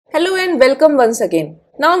and welcome once again.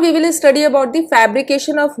 Now we will study about the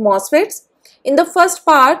fabrication of MOSFETs. In the first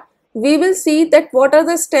part, we will see that what are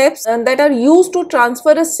the steps that are used to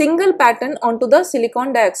transfer a single pattern onto the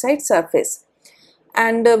silicon dioxide surface.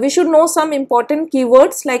 And we should know some important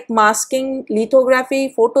keywords like masking,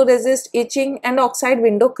 lithography, photoresist, etching and oxide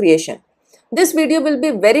window creation. This video will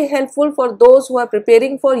be very helpful for those who are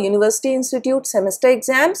preparing for university institute semester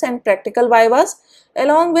exams and practical vivas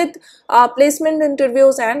along with placement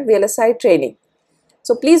interviews and VLSI training.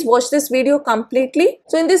 So please watch this video completely.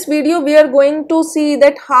 So in this video we are going to see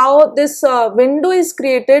that how this window is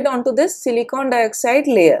created onto this silicon dioxide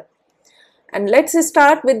layer. And let's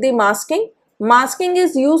start with the masking. Masking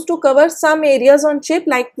is used to cover some areas on chip,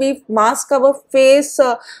 like we mask our face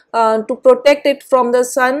to protect it from the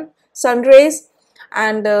sun rays,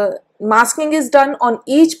 and masking is done on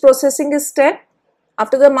each processing step.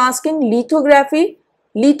 After the masking, lithography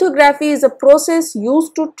is a process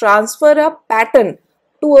used to transfer a pattern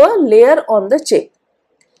to a layer on the chip,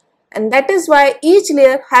 and that is why each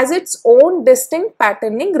layer has its own distinct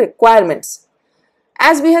patterning requirements.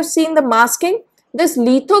 As we have seen the masking, this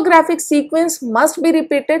lithographic sequence must be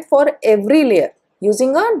repeated for every layer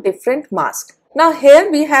using a different mask. Now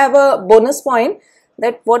here we have a bonus point,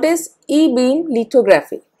 that what is E-beam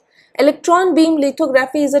lithography. Electron beam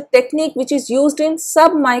lithography is a technique which is used in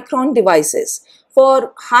sub-micron devices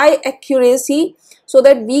for high accuracy, so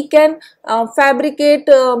that we can fabricate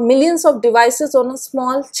millions of devices on a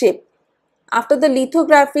small chip. After the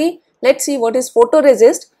lithography, let's see what is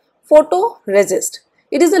photoresist. Photoresist.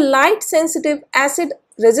 It is a light sensitive acid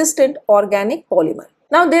resistant organic polymer.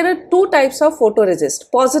 Now there are two types of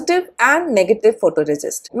photoresist, positive and negative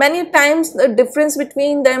photoresist. Many times the difference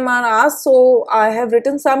between them are asked, so I have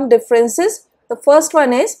written some differences. The first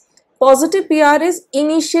one is positive PR is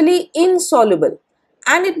initially insoluble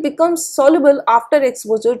and it becomes soluble after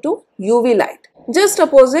exposure to UV light. Just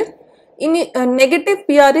opposite, negative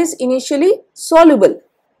PR is initially soluble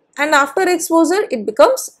and after exposure it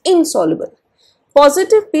becomes insoluble.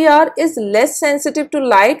 Positive PR is less sensitive to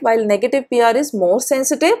light while negative PR is more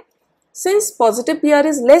sensitive. Since positive PR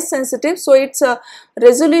is less sensitive, so its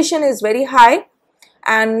resolution is very high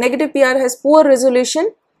and negative PR has poor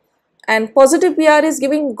resolution, and positive PR is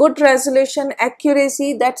giving good resolution,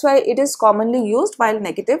 accuracy, that's why it is commonly used while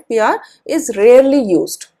negative PR is rarely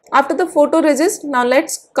used. After the photoresist, now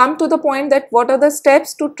let's come to the point that what are the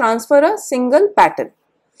steps to transfer a single pattern.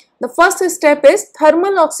 The first step is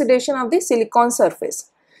thermal oxidation of the silicon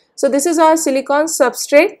surface. So this is our silicon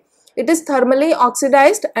substrate. It is thermally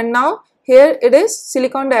oxidized and now here it is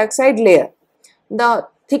silicon dioxide layer. The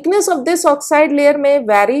thickness of this oxide layer may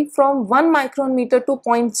vary from 1 micron meter to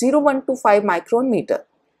 0.0125 micron meter.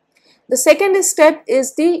 The second step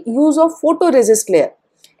is the use of photoresist layer.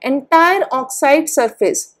 Entire oxide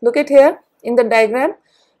surface, look at here in the diagram.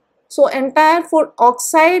 So entire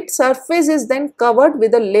oxide surface is then covered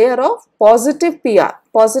with a layer of positive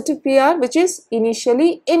PR which is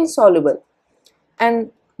initially insoluble.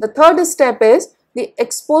 And the third step is the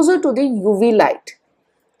exposure to the UV light.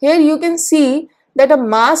 Here you can see that a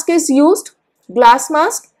mask is used, glass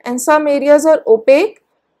mask, and some areas are opaque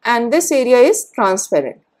and this area is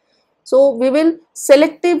transparent. So we will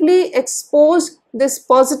selectively expose this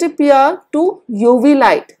positive PR to UV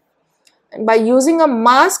light, and by using a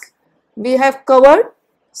mask we have covered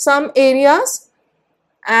some areas,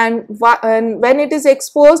 and when it is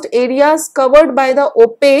exposed, areas covered by the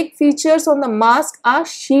opaque features on the mask are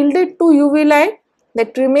shielded to UV light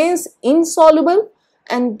that remains insoluble,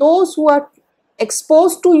 and those who are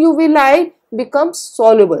exposed to UV light become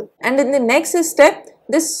soluble. And in the next step,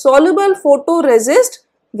 this soluble photoresist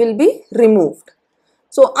will be removed.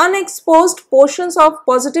 So unexposed portions of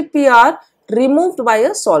positive PR removed by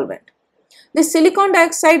a solvent. The silicon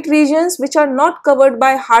dioxide regions which are not covered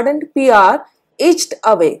by hardened PR etched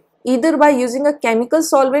away either by using a chemical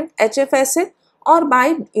solvent HF acid or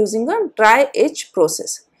by using a dry etch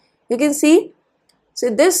process. You can see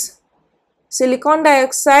this silicon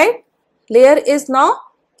dioxide layer is now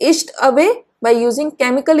etched away by using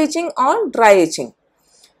chemical etching or dry etching.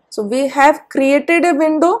 So we have created a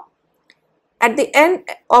window. At the end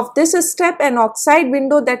of this step, an oxide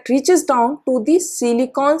window that reaches down to the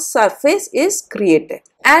silicon surface is created.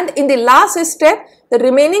 And in the last step, the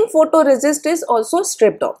remaining photoresist is also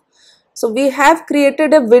stripped off. So we have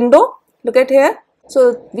created a window, look at here.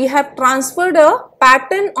 So we have transferred a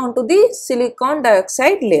pattern onto the silicon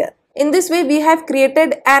dioxide layer. In this way, we have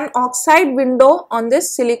created an oxide window on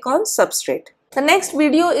this silicon substrate. The next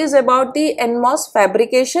video is about the NMOS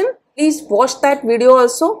fabrication. Please watch that video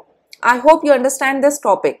also. I hope you understand this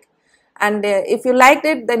topic, and if you liked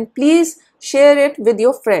it, then please share it with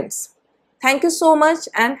your friends. Thank you so much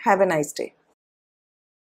and have a nice day.